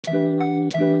gonna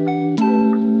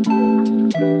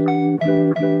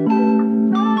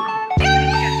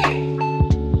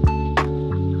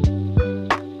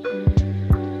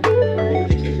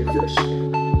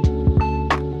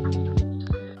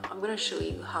show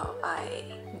you how I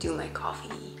do my coffee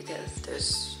because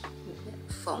there's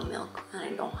foam milk and I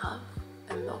don't have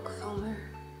a milk foamer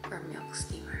or milk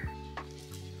steamer.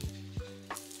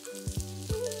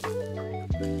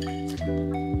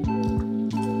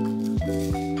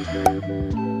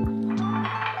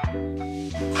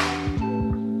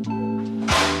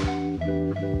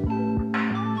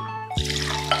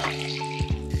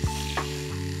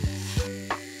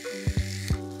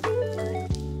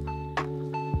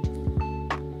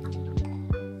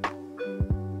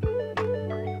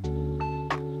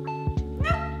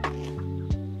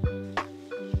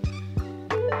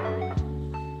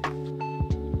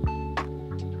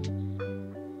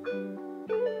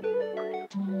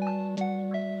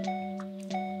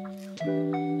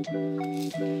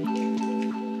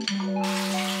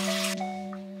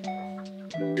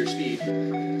 Your speed.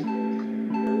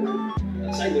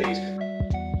 Sideways.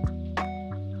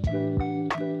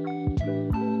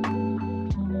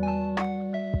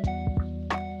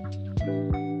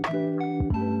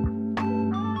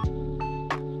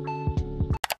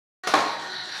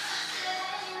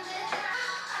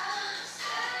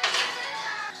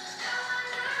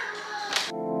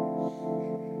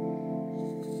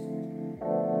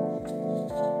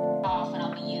 Often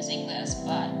I'll be using this,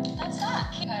 but that's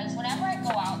not because whenever I go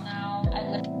out now,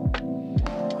 I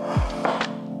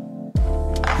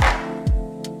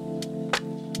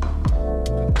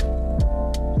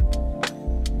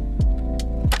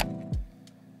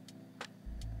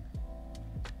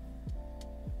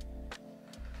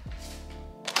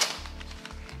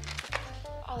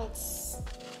Oh, that's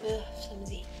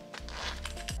flimsy.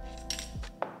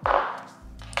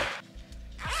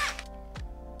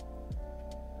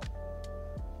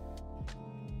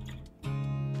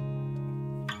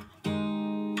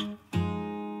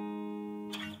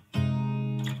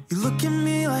 You look at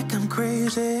me like I'm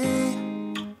crazy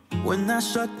when I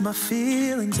shut my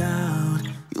feelings out.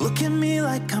 You look at me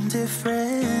like I'm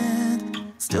different,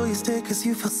 still you stay cause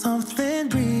you feel something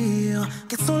real.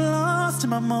 Get so lost in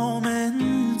my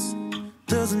moments,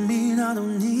 doesn't mean I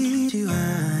don't need you.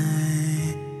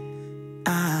 I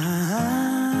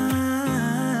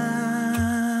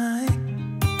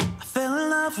fell in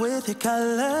love with your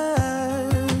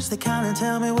colors, they kinda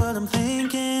tell me what I'm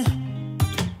thinking.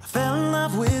 I fell in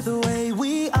love with the way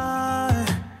we are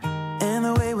and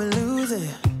the way we lose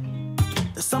it.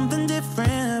 There's something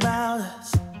different about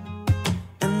us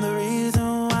and the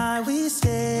reason why we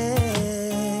stay.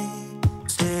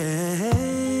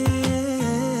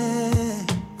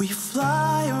 We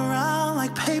fly around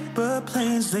like paper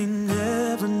planes, they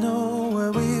never know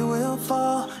where we will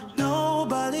fall.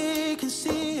 Nobody can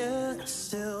see us,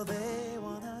 still they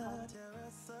wanna tear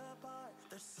us apart.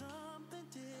 There's something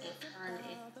different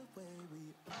about the way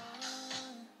we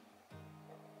are.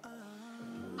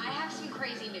 I have some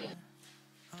crazy news.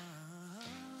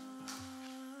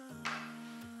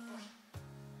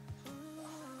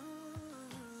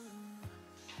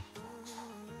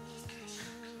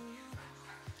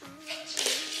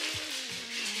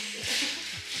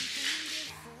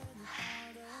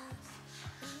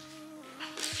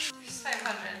 There's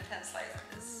 510 slides of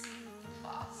this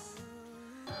floss.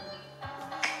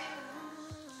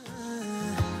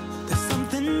 There's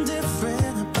something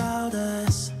different about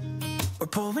us. We're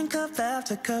pouring cup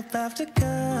after cup after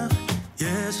cup.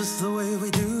 Yeah, it's just the way we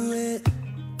do it.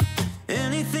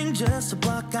 Anything just to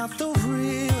block out the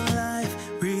real life,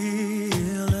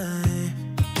 real life.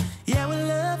 Yeah, we're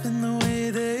loving the way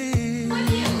they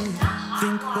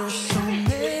think we're so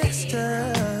messed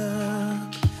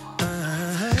up.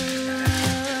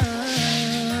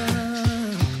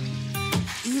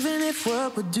 Even if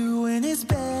what we're doing is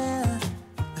bad,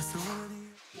 that's all it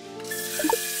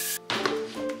is.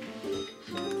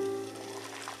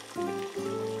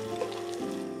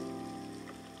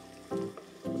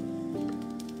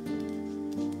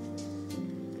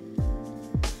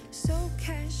 So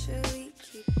casually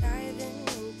keep diving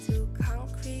into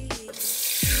concrete.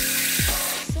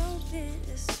 So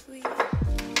bittersweet.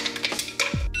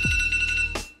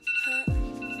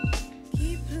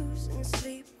 Keep losing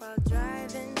sleep while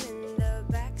driving in the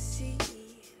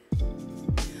backseat.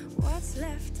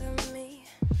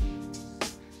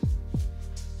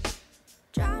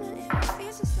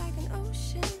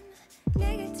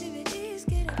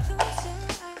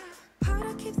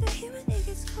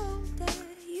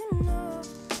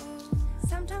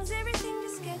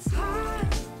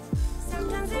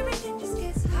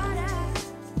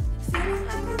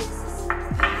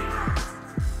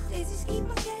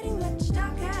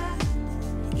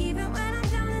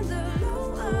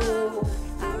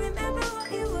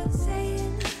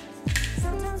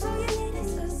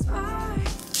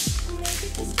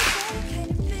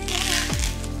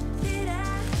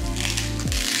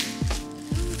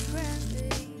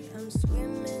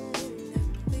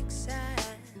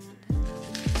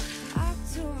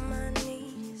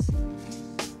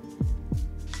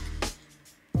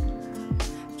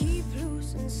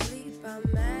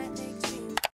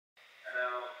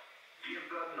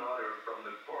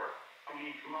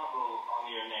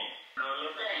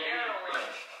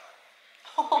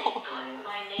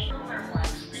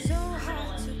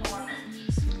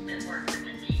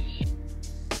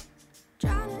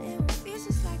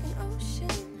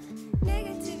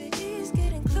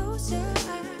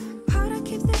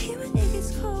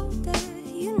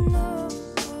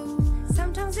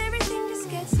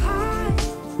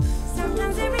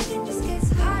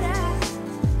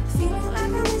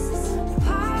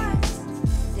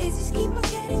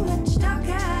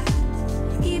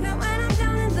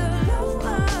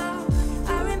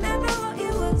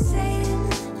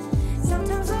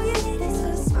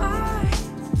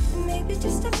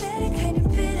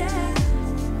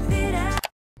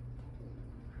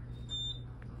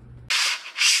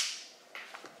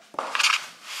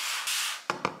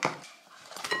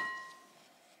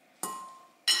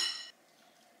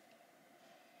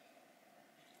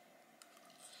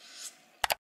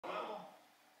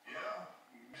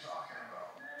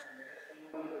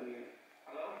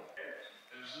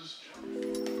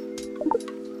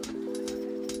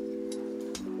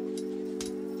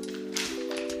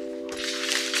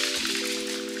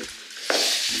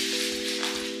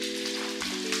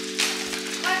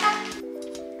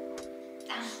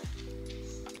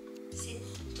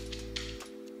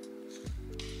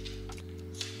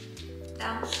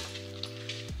 down.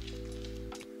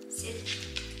 Sit.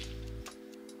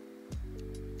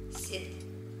 Sit.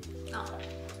 No.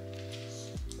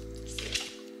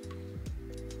 Sit.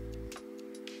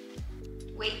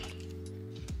 Wait.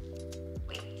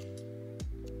 Wait.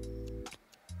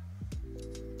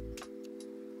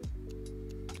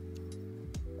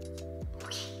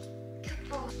 Okay. Good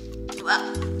boy.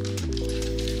 Well.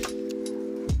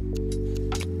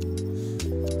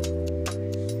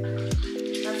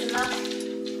 That's enough.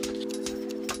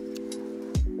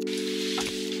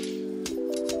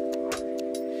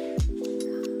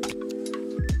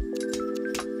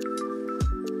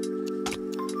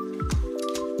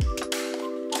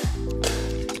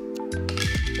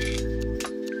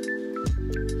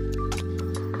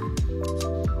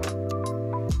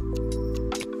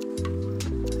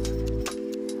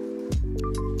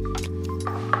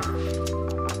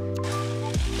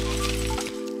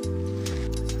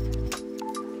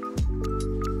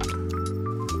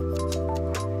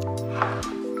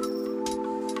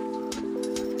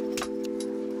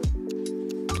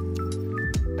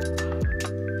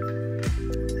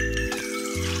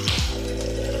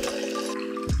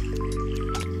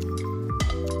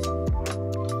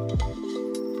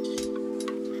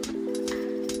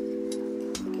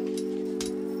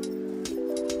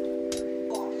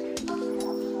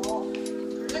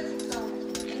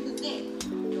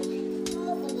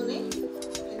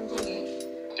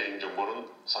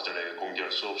 사전에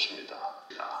공개할 수 없습니다.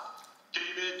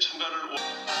 게임에 참가를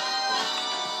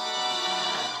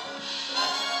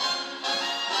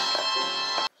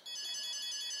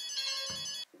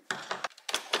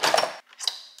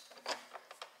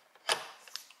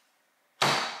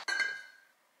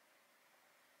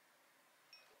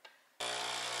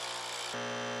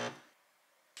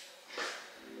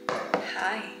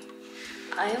Hi.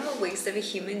 I am a waste of a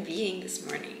human being this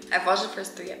morning. I've watched the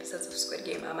first 3 episodes of Squid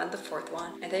Game. I'm at the 4th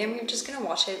one. I think I'm just gonna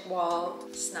watch it while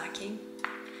snacking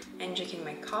and drinking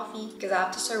my coffee because I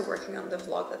have to start working on the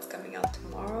vlog that's coming out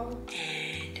tomorrow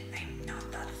and I'm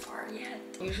not that far yet.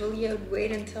 Usually I would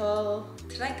wait until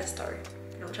tonight to start.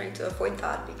 And I'm trying to avoid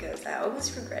that because I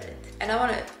always regret it. And I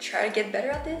want to try to get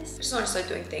better at this. I just want to start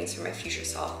doing things for my future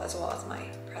self as well as my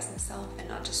present self and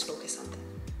not just focus on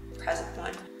the present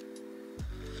one.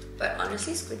 But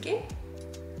honestly, Squid Game,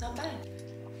 not bad.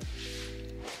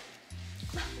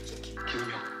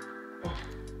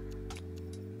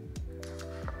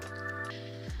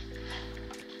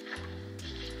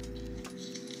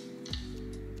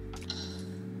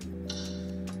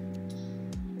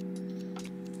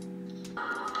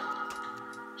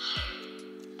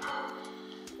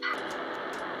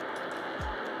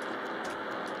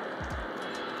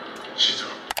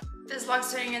 This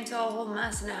vlog's turning into a whole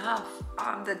mess and a half.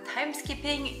 The time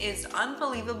skipping is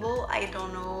unbelievable. I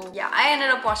don't know. Yeah, I ended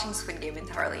up watching Squid Game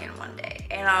entirely in one day.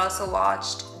 And I also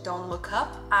watched Don't Look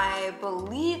Up. I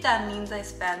believe that means I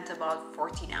spent about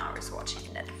 14 hours watching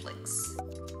Netflix.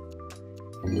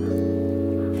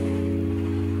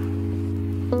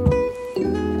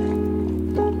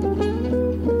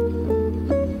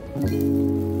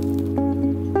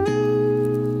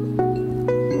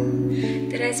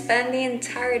 I spent the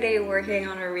entire day working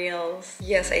on a reels.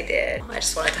 Yes, I did. I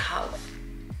just wanted to have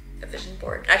a vision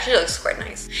board. It actually looks quite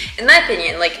nice. In my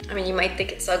opinion, like, I mean, you might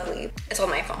think it's ugly. It's on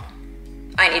my phone.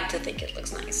 I need to think it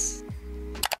looks nice.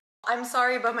 I'm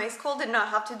sorry, but my school did not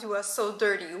have to do us so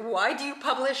dirty. Why do you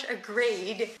publish a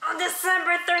grade on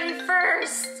December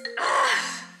 31st?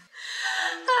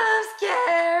 I'm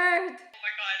scared. Oh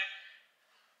my God.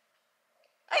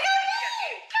 I got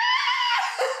it!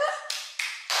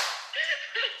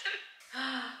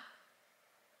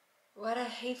 What a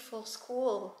hateful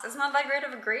school. It's not that great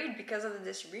of a grade because of the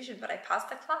distribution, but I passed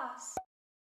the class.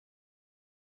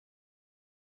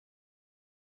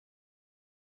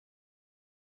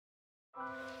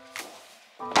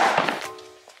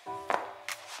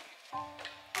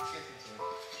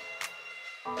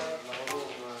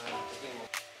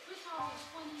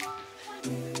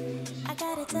 I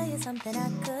gotta tell you something I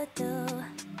could do.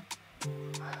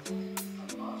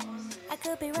 I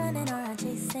could be running around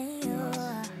chasing you,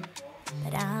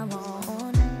 but I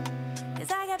won't,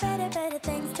 'cause I got better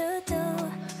things to do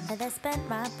than spend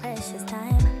my precious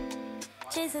time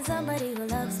chasing somebody who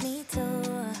loves me too.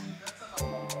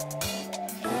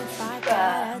 If I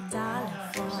got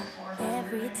 $1 for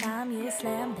every time you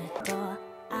slam the door,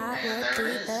 I would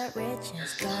be the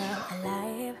richest girl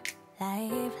alive.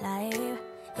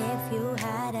 If you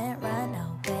hadn't run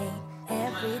away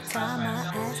every time I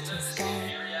asked you to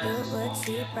stay, you would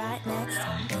sleep right next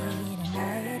to me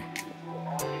tonight.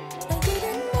 But you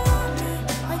didn't know me,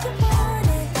 all you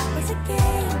wanted was a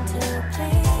game to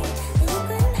play. And you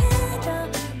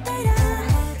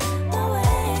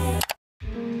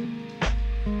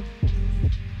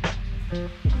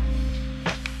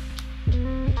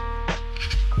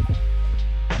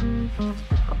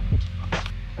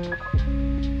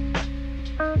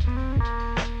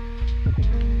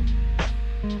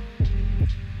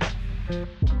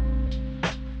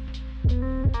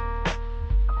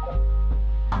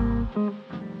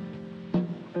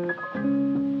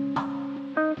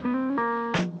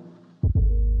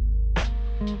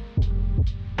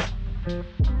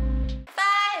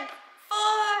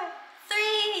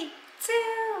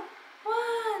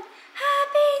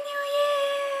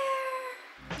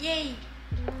Yay!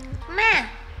 Ma!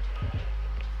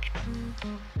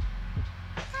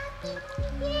 Happy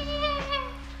New Year!